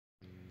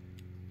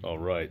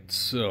Alright,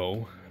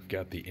 so I've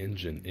got the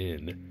engine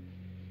in,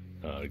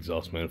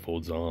 exhaust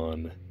manifold's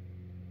on,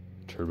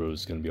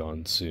 turbo's going to be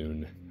on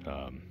soon.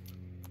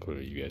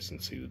 Clearly you guys can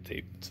see the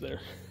tape that's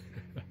there.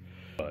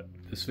 But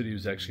this video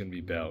is actually going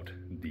to be about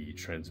the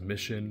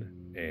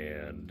transmission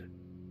and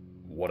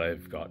what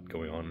I've got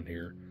going on in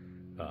here.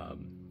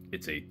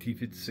 It's a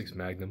T56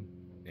 Magnum,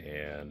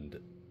 and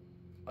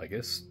I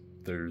guess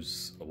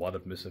there's a lot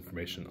of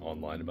misinformation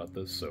online about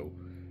this, so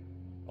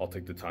I'll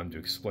take the time to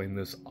explain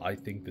this. I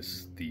think this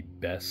is the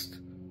best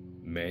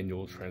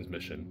manual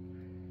transmission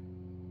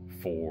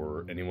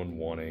for anyone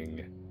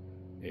wanting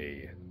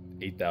a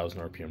 8,000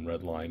 RPM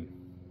redline,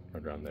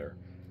 right around there.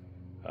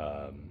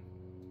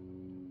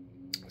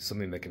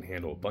 Something that can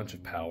handle a bunch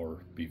of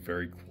power, be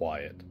very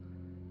quiet,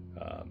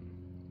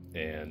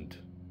 and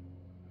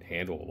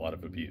handle a lot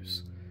of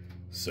abuse.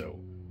 So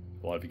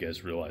a lot of you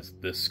guys realize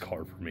this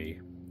car for me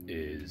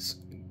is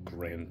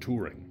grand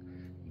touring.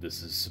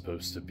 This is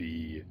supposed to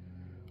be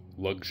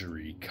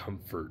luxury,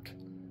 comfort.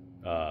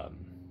 I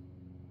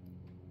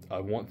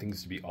want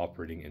things to be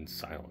operating in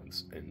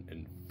silence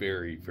and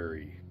very,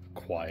 very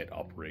quiet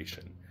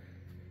operation.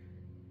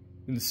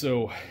 And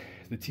so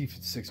the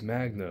T56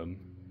 Magnum,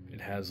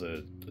 it has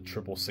a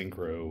triple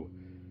synchro,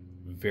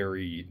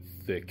 very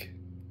thick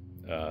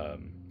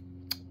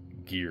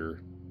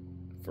gear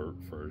for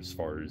as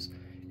far as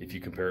if you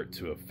compare it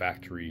to a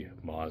factory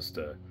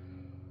Mazda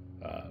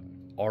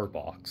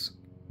R-Box,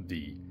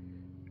 the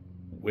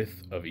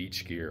width of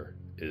each gear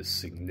is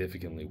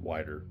significantly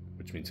wider,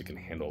 which means it can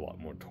handle a lot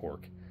more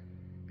torque.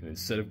 And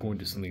instead of going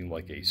to something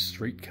like a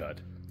straight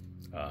cut,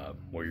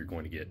 where you're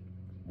going to get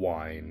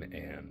whine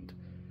and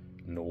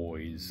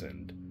noise,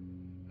 and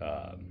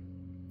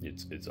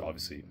it's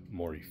obviously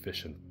more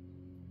efficient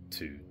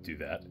to do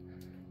that,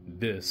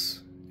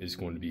 this is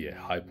going to be a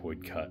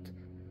hypoid cut,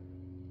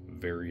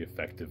 very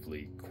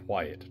effectively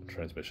quiet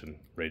transmission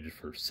rated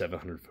for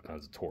 700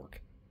 foot-pounds of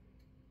torque,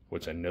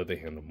 which I know they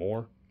handle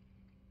more,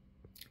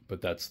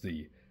 but that's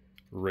the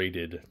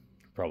rated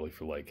probably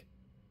for like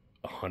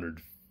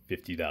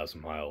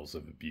 150,000 miles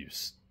of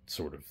abuse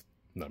sort of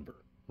number,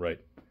 right?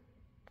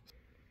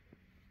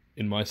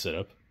 In my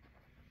setup,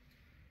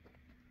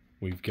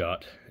 we've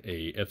got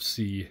a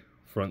FC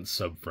front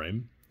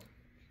subframe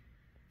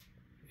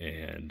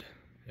and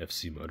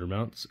FC motor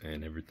mounts,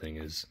 and everything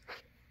is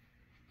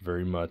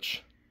very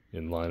much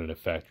in line in a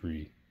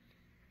factory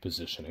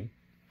positioning.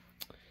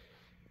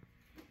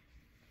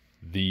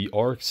 The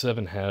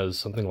RX-7 has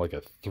something like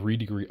a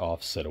 3-degree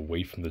offset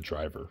away from the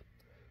driver.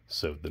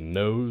 So the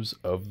nose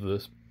of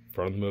the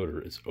front of the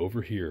motor is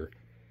over here,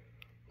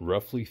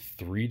 roughly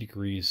 3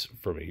 degrees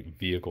from a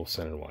vehicle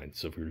center line.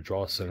 So if we were to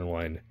draw a center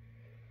line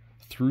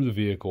through the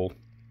vehicle,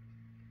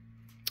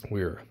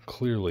 we're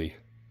clearly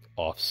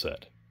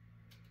offset.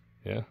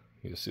 Yeah,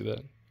 you can see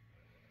that?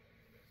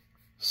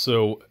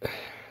 So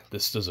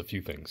this does a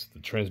few things. The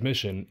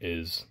transmission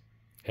is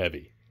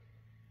heavy.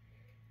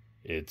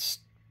 It's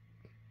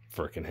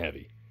frickin'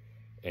 heavy.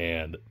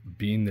 And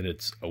being that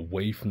it's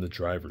away from the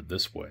driver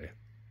this way,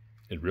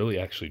 it really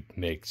actually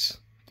makes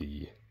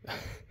the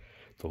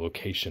the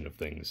location of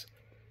things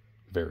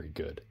very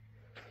good.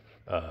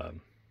 I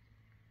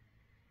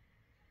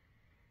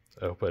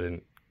hope I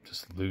didn't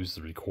just lose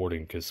the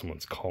recording because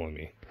someone's calling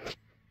me.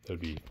 That would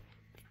be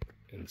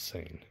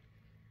insane.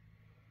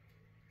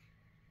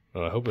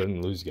 I hope I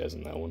didn't lose you guys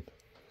on that one. I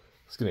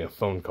was getting a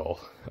phone call.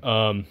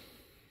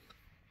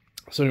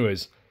 So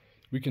anyways,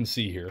 we can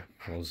see here,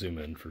 I'll zoom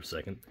in for a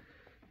second,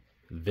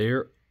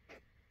 there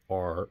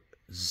are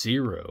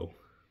 0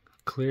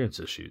 clearance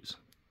issues.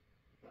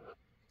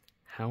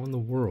 How in the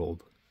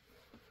world?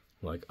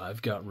 Like,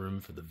 I've got room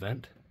for the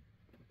vent.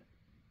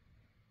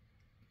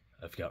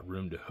 I've got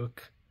room to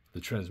hook the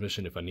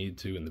transmission if I need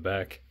to in the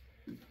back.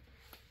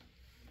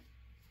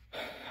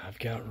 I've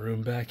got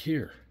room back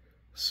here.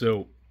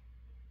 So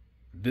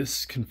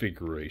this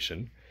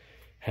configuration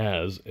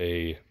has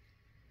a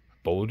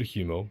bolo de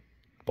humo,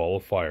 ball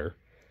of fire,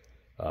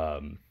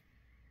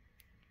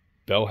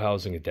 bell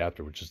housing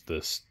adapter, which is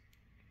this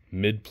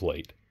mid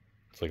plate.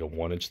 It's like a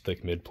 1-inch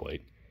thick mid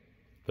plate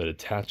that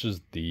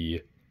attaches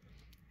the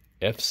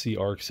FC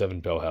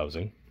RX-7 bell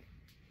housing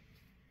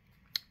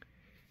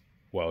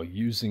while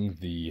using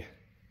the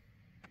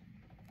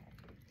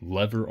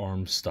lever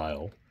arm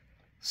style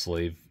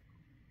slave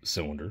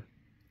cylinder,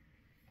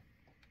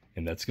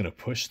 and that's going to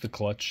push the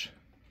clutch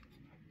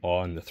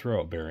on the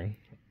throwout bearing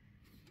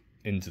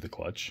into the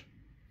clutch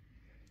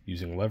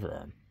using lever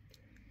arm.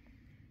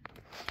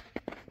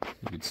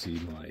 You can see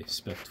my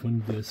spec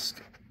twin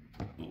disc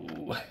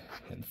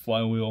and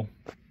flywheel.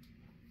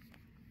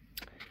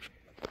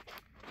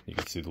 You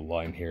can see the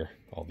line here.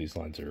 All these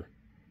lines are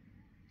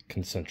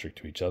concentric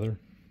to each other.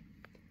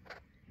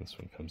 This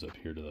one comes up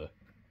here to the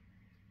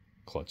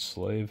clutch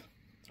slave,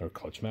 or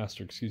clutch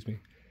master, excuse me.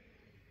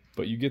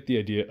 But you get the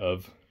idea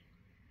of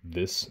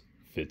this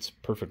fits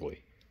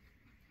perfectly.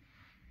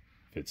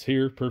 Fits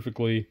here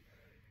perfectly,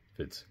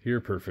 fits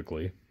here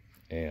perfectly,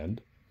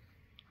 and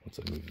once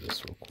I move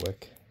this real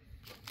quick,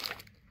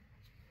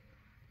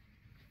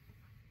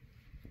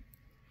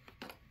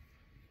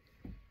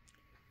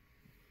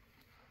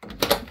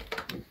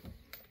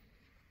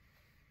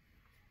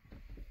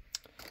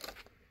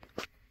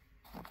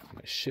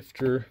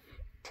 shifter.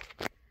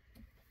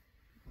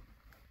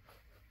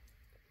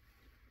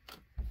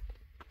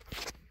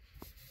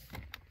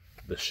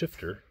 The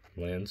shifter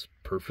lands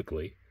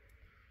perfectly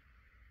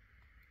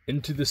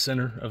into the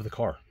center of the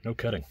car. No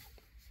cutting.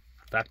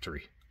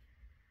 Factory.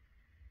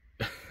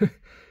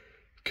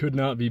 Could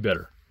not be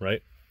better,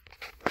 right?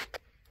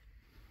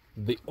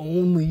 The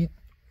only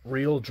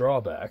real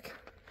drawback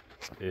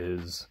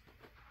is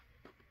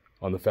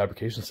on the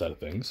fabrication side of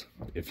things.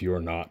 If you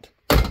are not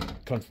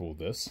comfortable with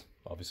this,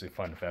 obviously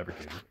find a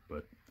fabricator,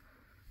 but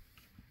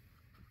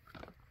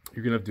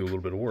you're gonna have to do a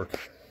little bit of work.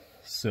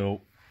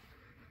 So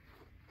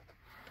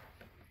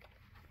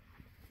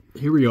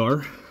here we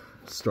are,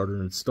 starter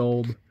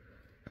installed.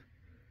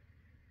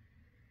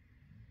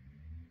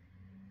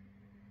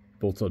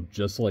 Bolts up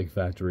just like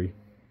factory.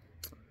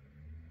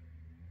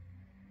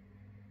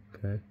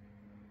 Okay.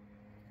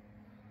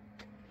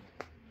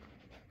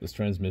 This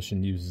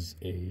transmission uses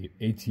a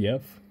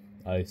ATF.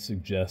 I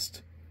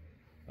suggest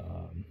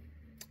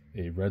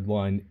a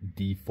Redline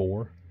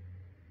D4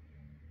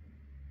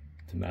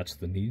 to match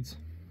the needs.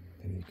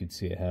 And you can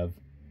see I have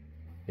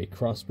a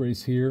cross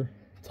brace here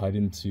tied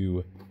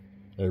into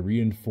a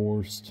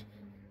reinforced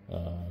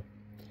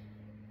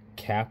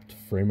capped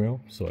frame rail.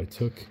 So I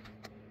took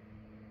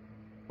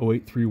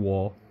 083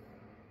 wall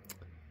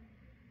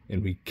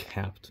and we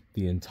capped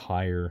the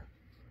entire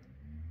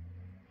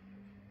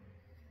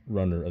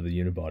runner of the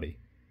unibody.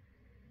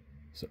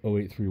 So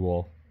 083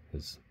 wall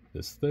is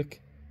this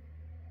thick.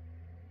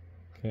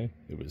 Okay,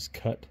 it was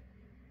cut.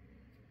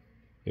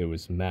 It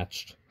was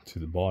matched to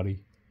the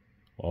body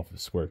off of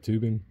square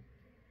tubing,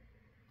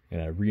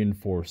 and I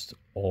reinforced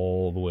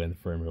all the way in the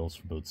frame rails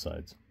for both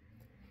sides.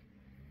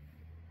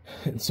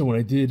 And so when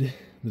I did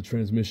the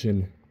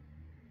transmission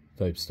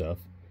type stuff,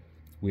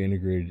 we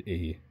integrated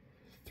a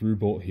through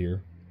bolt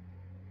here,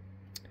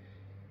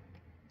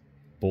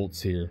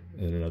 bolts here,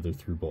 and another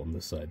through bolt on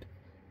this side,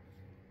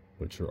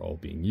 which are all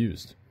being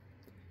used,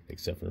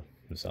 except for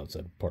this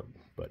outside part.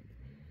 But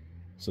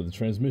so the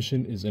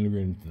transmission is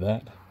integrated into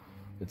that.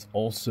 It's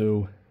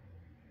also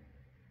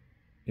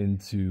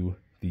into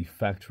the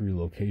factory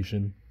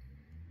location.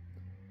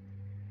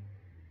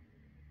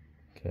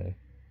 Okay,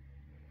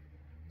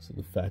 so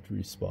the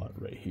factory spot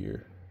right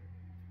here.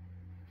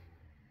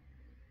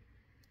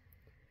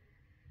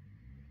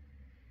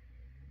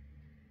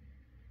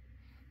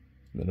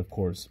 And then, of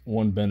course,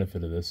 one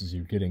benefit of this is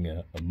you're getting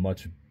a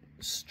much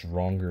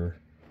stronger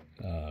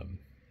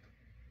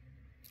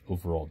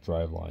overall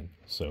driveline.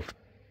 So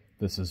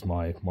this is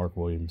my Mark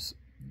Williams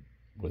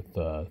with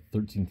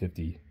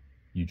 1350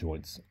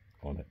 U-joints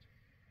on it.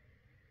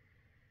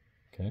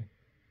 Okay.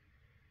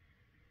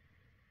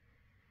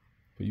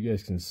 But you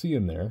guys can see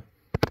in there,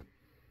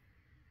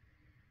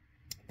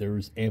 there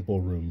is ample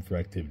room for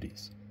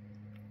activities,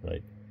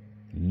 right?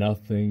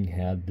 Nothing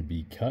had to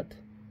be cut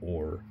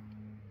or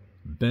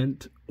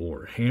bent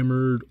or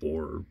hammered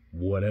or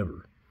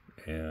whatever.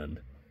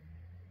 And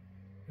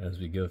as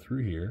we go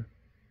through here,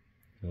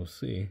 you'll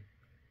see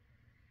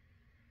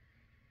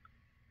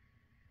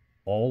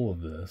all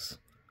of this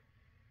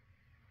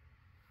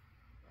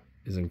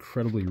is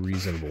incredibly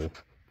reasonable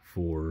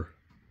for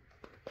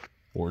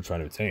what we're trying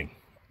to attain.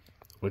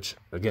 Which,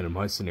 again, in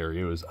my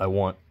scenario is I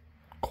want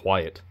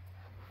quiet,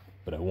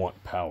 but I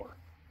want power.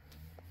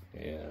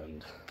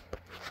 And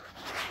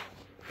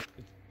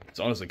it's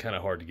honestly kind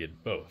of hard to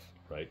get both,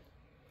 right?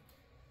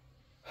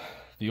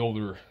 The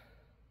older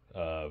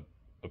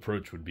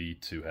approach would be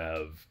to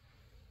have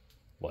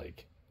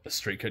like a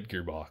straight cut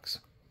gearbox.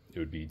 It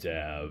would be to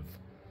have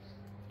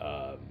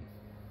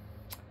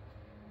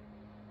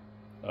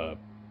a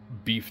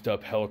beefed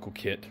up helical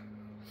kit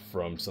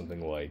from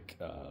something like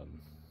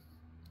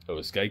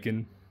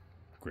Geiken,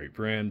 great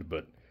brand,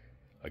 but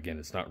again,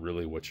 it's not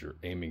really what you're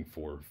aiming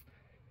for.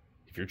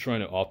 If you're trying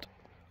to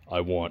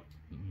I want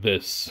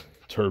this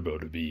turbo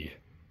to be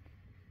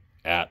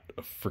at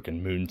a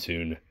freaking moon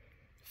tune,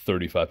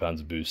 35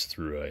 pounds of boost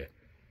through a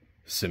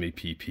semi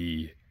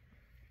PP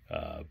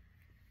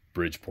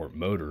Bridgeport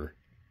motor.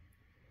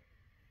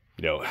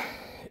 You know,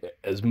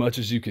 as much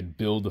as you could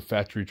build a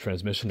factory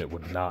transmission, it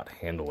would not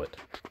handle it.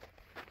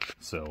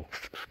 So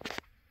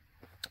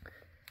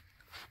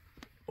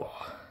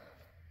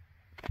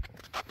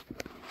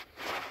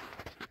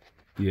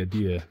the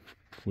idea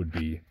would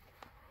be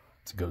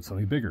to go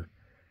something bigger.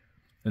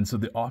 And so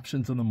the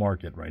options on the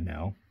market right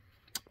now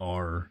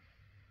are,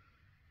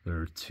 there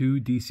are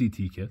two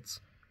DCT kits.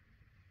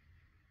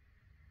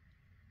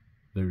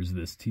 There's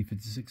this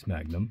T56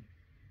 Magnum,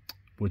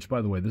 which,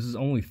 by the way, this is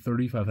only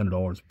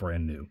 $3,500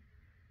 brand new.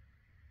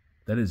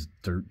 That is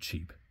dirt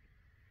cheap.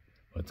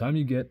 By the time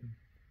you get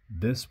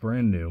this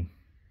brand new,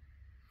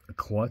 a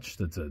clutch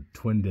that's a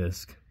twin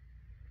disc,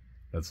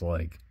 that's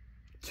like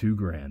 $2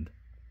 grand.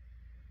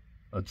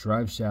 A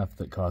drive shaft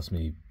that cost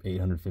me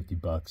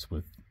 $850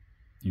 with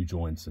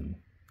U-joints and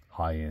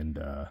high-end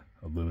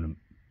aluminum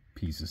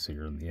pieces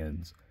here on the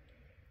ends.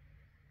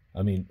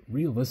 I mean,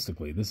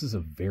 realistically, this is a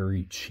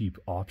very cheap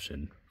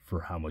option for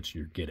how much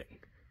you're getting.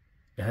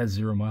 It has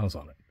 0 miles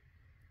on it.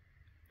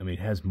 I mean,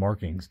 it has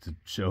markings to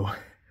show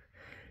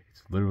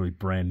It's literally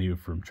brand new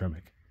from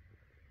Tremec.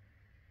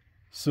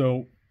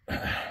 So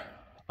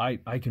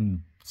I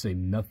can say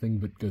nothing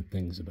but good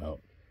things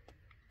about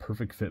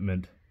perfect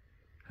fitment,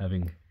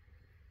 having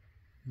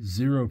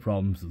zero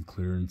problems with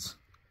clearance,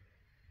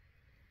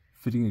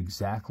 fitting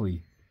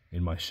exactly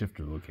in my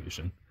shifter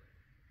location.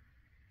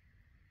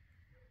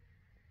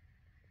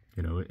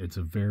 You know, it's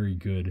a very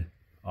good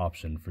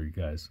option for you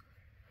guys.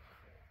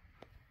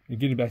 And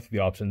getting back to the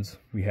options,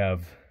 we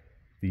have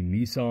the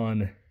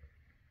Nissan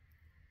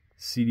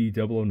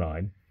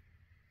CD009,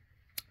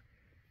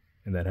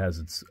 and that has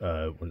its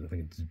I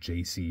think it's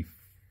JC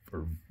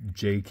or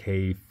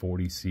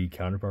JK40C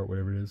counterpart,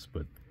 whatever it is.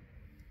 But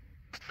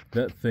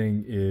that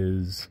thing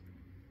is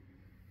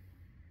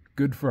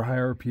good for high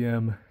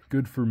RPM,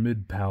 good for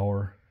mid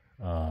power,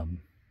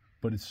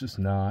 but it's just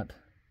not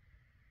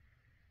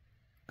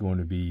going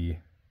to be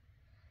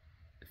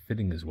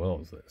fitting as well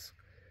as this.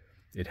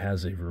 It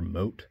has a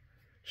remote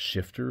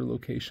shifter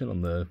location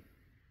on the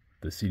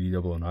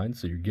CD009,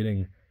 so you're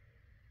getting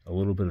a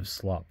little bit of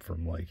slop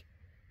from, like,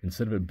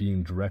 instead of it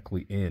being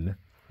directly in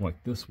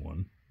like this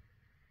one,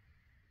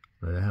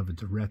 right, I have a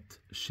direct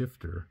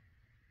shifter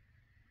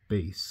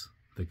base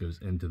that goes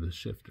into the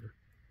shifter.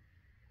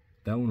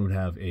 That one would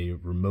have a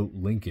remote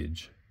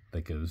linkage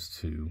that goes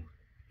to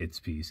its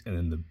piece, and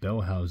then the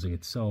bell housing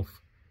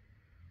itself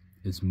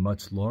is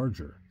much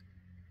larger,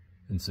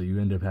 and so you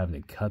end up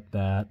having to cut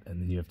that,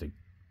 and then you have to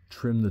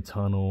trim the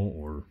tunnel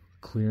or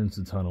clearance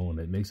the tunnel, and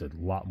it makes it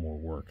a lot more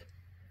work.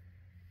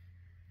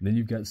 And then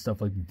you've got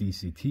stuff like the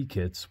DCT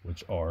kits,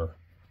 which are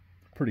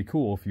pretty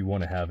cool if you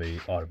want to have a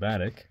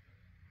automatic,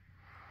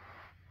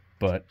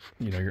 but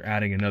you know, you're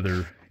adding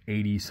another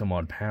 80 some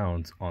odd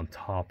pounds on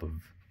top of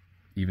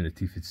even the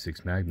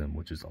T56 Magnum,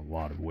 which is a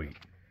lot of weight.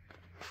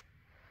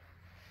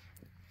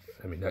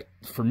 I mean,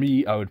 for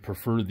me, I would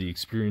prefer the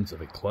experience of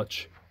a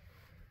clutch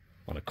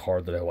on a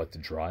car that I like to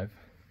drive.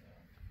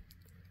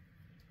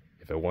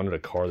 If I wanted a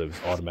car that was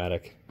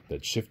automatic,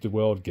 that shifted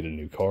well, I'd get a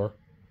new car,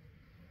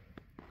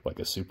 like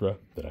a Supra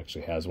that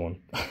actually has one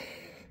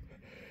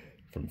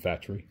from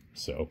factory.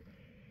 So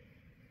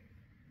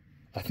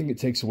I think it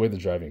takes away the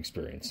driving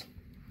experience.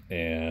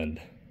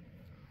 And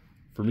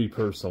for me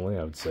personally,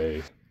 I would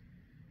say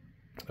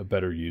a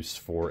better use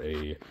for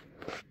a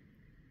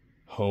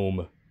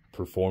home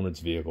performance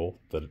vehicle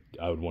that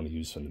I would want to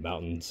use in the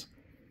mountains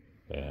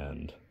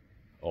and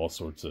all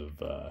sorts of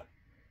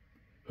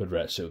hood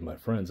rat shit with my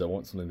friends. I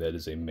want something that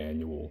is a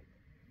manual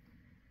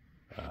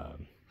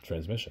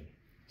transmission.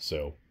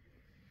 So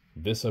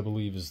this, I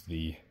believe, is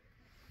the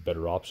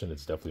better option.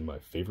 It's definitely my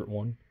favorite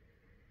one.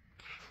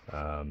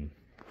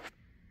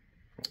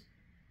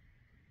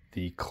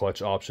 The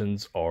clutch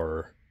options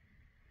are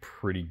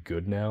pretty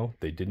good now.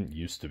 They didn't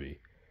used to be.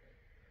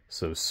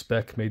 So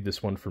Spec made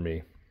this one for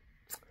me.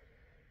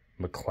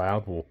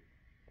 McLeod will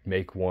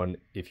make one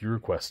if you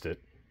request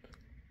it.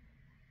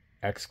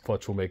 X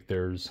Clutch will make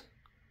theirs.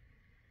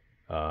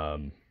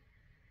 I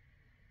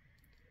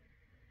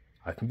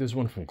think there's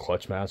one from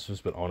Clutch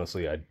Masters, but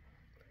honestly, I'm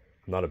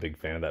not a big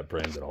fan of that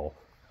brand at all.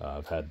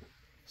 I've had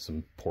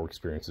some poor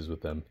experiences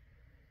with them.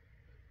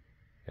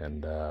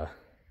 And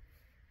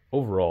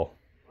overall,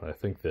 I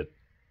think that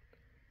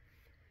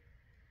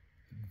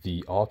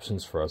the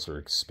options for us are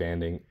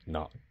expanding,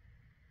 not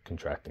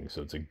contracting.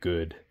 So it's a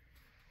good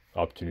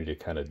opportunity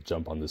to kind of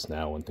jump on this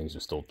now when things are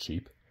still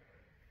cheap.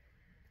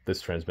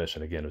 This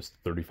transmission, again, was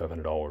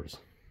 $3,500.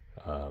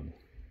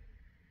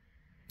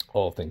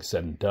 All things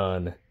said and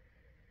done,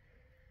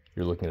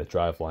 you're looking at a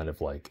driveline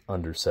of like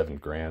under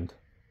 $7,000.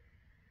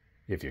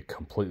 If you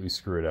completely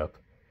screw it up,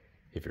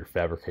 if your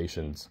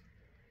fabrication's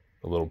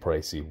a little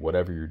pricey,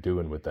 whatever you're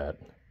doing with that,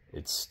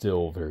 it's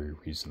still very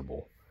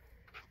reasonable.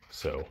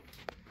 So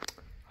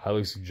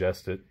highly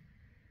suggest it.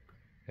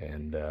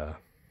 And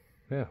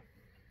yeah,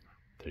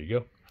 there you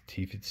go,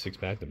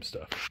 T56 Magnum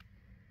stuff.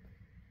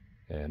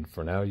 And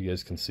for now, you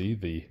guys can see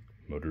the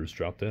motor is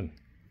dropped in,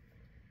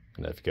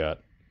 and I've got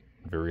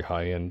very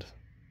high-end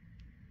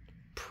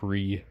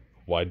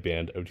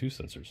pre-wideband O2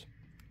 sensors.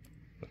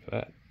 Look at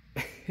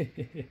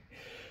that.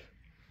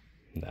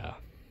 Nah,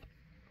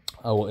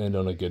 I will end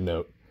on a good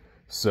note.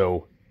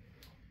 So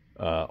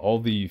all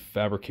the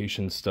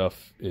fabrication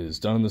stuff is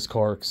done in this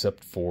car,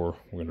 except for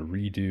we're going to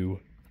redo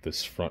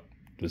this front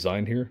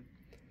design here,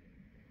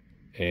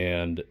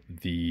 and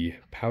the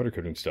powder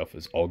coating stuff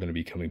is all going to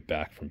be coming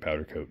back from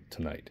powder coat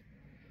tonight.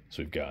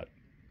 So we've got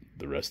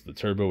the rest of the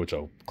turbo, which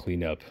I'll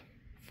clean up,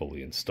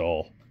 fully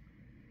install,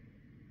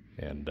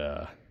 and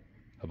a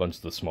bunch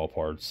of the small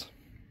parts.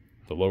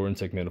 The lower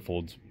intake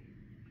manifolds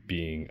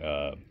being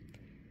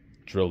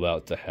drilled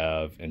out to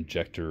have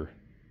injector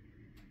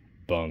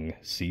bung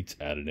seats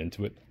added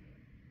into it.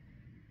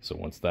 So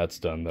once that's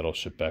done, that'll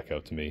ship back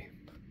out to me.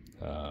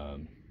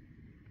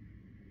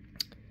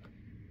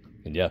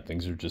 And yeah,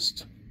 things are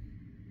just,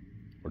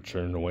 we're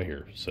churning away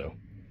here. So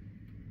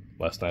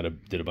last night I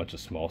did a bunch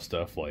of small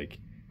stuff, like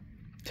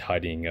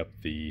tidying up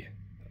the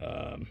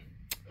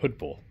hood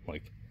pull,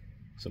 like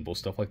simple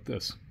stuff like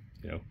this.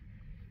 You know,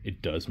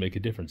 it does make a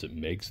difference. It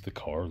makes the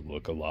car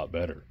look a lot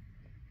better.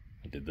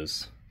 I did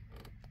this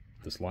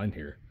this line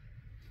here.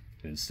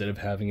 And instead of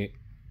having it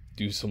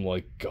do some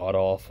like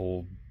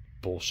god-awful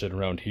bullshit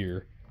around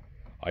here,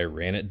 I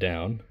ran it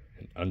down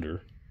and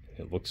under.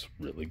 It looks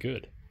really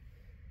good.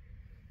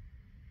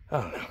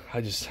 I don't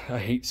know. I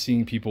hate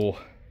seeing people,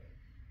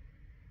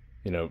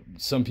 you know,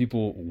 some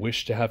people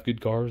wish to have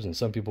good cars and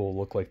some people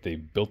look like they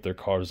built their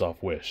cars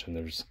off wish. And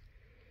there's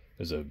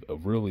a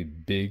really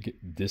big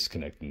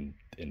disconnect in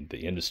the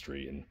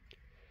industry, and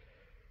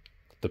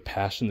the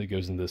passion that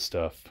goes into this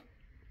stuff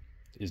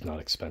is not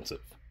expensive.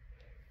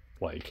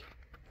 Like,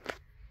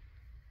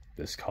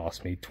 this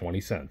cost me 20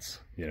 cents,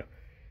 you know.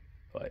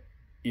 But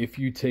if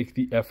you take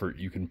the effort,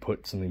 you can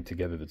put something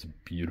together that's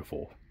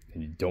beautiful,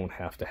 and you don't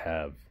have to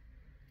have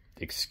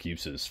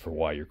excuses for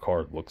why your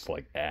car looks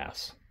like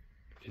ass.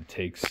 It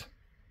takes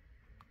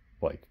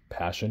like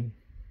passion,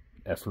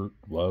 effort,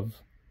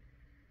 love.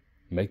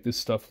 Make this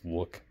stuff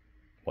look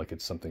like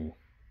it's something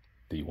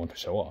that you want to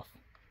show off.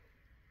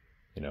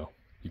 You know,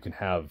 you can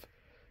have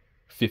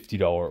 $50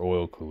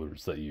 oil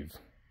coolers that you've,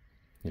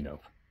 you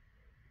know,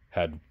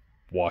 had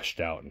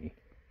washed out and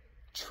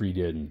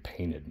treated and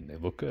painted, and they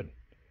look good.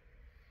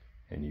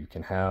 And you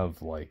can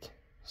have like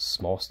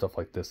small stuff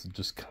like this that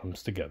just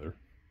comes together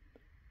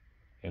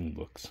and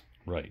looks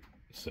right.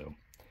 So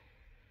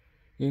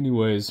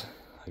anyways,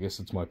 I guess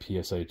it's my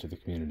PSA to the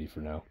community for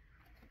now.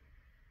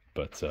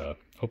 But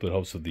hope it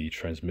helps with the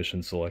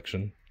transmission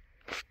selection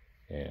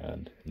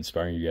and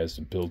inspiring you guys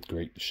to build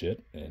great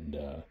shit, and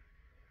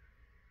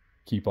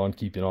keep on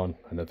keeping on.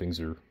 I know things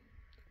are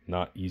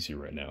not easy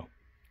right now,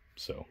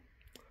 so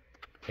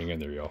hang in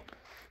there, y'all.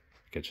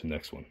 Catch you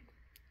next one.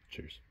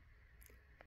 Cheers.